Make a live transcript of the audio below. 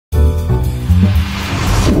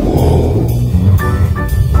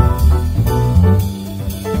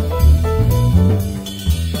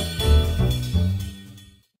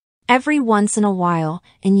every once in a while,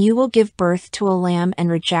 and you will give birth to a lamb and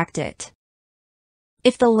reject it.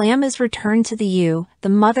 If the lamb is returned to the ewe, the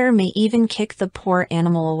mother may even kick the poor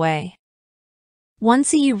animal away.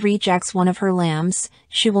 Once a ewe rejects one of her lambs,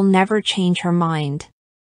 she will never change her mind.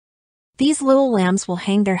 These little lambs will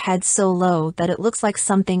hang their heads so low that it looks like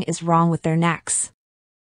something is wrong with their necks.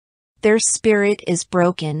 Their spirit is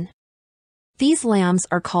broken. These lambs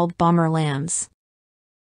are called bummer lambs.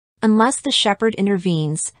 Unless the shepherd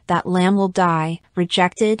intervenes, that lamb will die,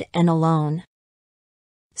 rejected and alone.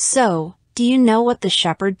 So, do you know what the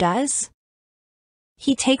shepherd does?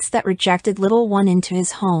 He takes that rejected little one into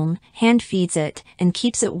his home, hand-feeds it, and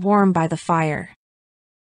keeps it warm by the fire.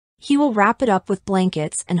 He will wrap it up with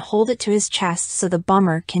blankets and hold it to his chest so the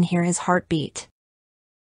bummer can hear his heartbeat.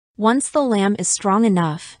 Once the lamb is strong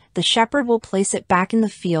enough, the shepherd will place it back in the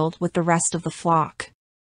field with the rest of the flock.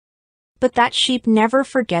 But that sheep never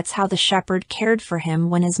forgets how the shepherd cared for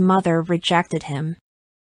him when his mother rejected him.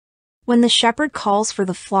 When the shepherd calls for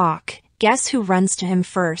the flock, guess who runs to him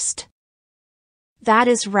first? That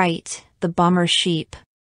is right, the bummer sheep.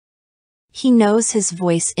 He knows his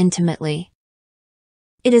voice intimately.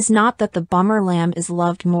 It is not that the bummer lamb is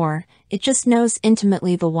loved more, it just knows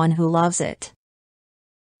intimately the one who loves it.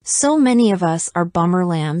 So many of us are bummer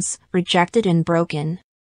lambs, rejected and broken.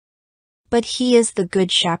 But he is the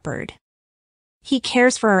good shepherd. He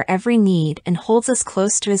cares for our every need and holds us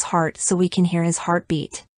close to his heart so we can hear his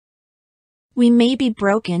heartbeat. We may be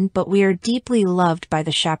broken, but we are deeply loved by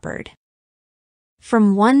the shepherd.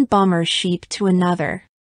 From one bummer sheep to another.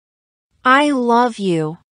 I love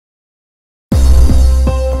you.